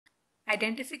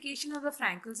Identification of the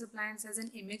Frankel's appliance as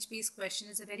an image-based question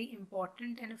is a very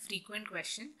important and a frequent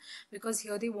question, because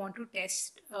here they want to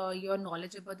test your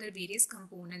knowledge about the various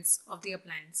components of the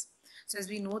appliance. So as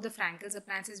we know, the Frankel's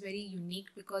appliance is very unique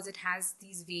because it has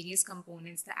these various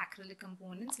components, the acrylic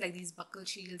components like these buccal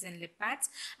shields and lip pads,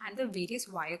 and the various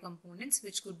wire components,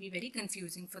 which could be very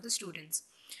confusing for the students.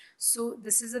 So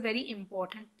this is a very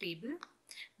important table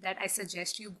that I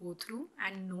suggest you go through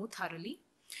and know thoroughly,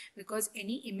 because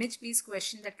any image-based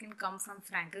question that can come from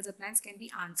Frankel's appliance can be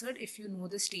answered if you know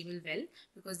this table well,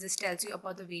 because this tells you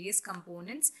about the various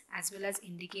components as well as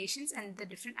indications and the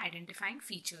different identifying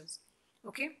features.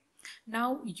 Okay.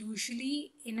 Now,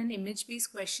 usually in an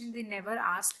image-based question, they never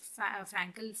ask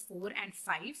Frankel 4 and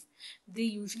 5. They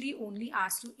usually only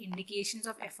ask you indications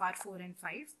of FR 4 and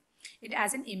 5.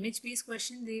 As an image-based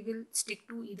question, they will stick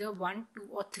to either 1, 2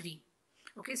 or 3.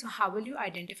 Okay, so how will you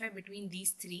identify between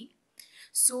these three?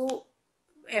 So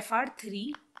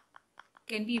FR3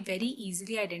 can be very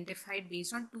easily identified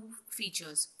based on two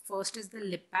features. First is the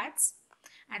lip pads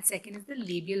and second is the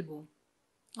labial bow.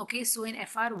 Okay, so in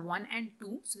FR1 and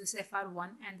 2, so this is FR1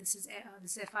 and this is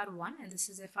FR1 and this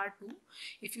is FR2.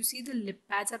 If you see, the lip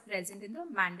pads are present in the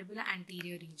mandibular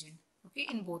anterior region, okay,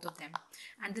 in both of them,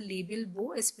 and the labial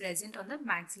bow is present on the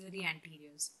maxillary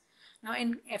anteriors. Now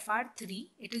in FR3,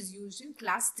 it is used in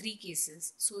class 3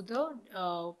 cases. So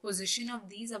the position of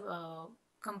these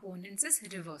components is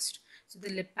reversed. So the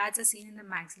lip pads are seen in the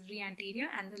maxillary anterior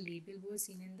and the labial bow is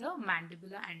seen in the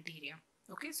mandibular anterior.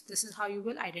 Okay, so this is how you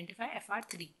will identify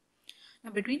FR3.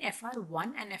 Now between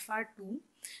FR1 and FR2,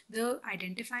 the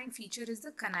identifying feature is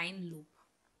the canine loop.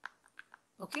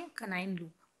 Okay, canine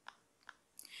loop.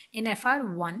 In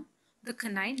FR1, the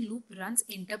canine loop runs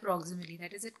interproximally,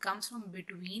 that is, it comes from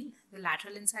between the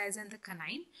lateral incisor and the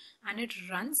canine, and it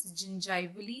runs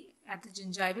gingivally at the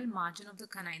gingival margin of the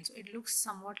canine. So it looks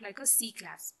somewhat like a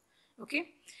C-clasp. Okay,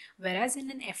 whereas in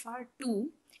an FR2,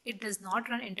 it does not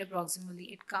run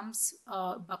interproximally. It comes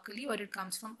buccally, or it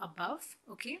comes from above.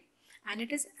 Okay, and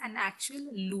it is an actual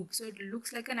loop. So it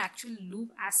looks like an actual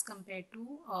loop as compared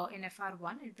to in FR1,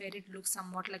 where it looks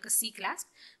somewhat like a C-clasp.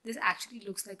 This actually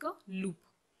looks like a loop.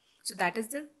 So that is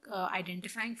the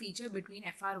identifying feature between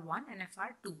FR1 and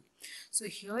FR2. So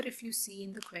here, if you see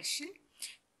in the question,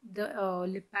 the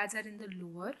lip pads are in the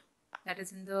lower, that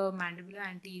is in the mandibular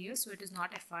anterior, so it is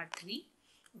not FR3.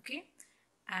 Okay,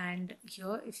 and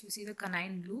here if you see the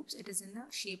canine loops, it is in the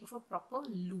shape of a proper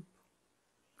loop.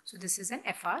 So this is an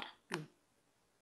FR2.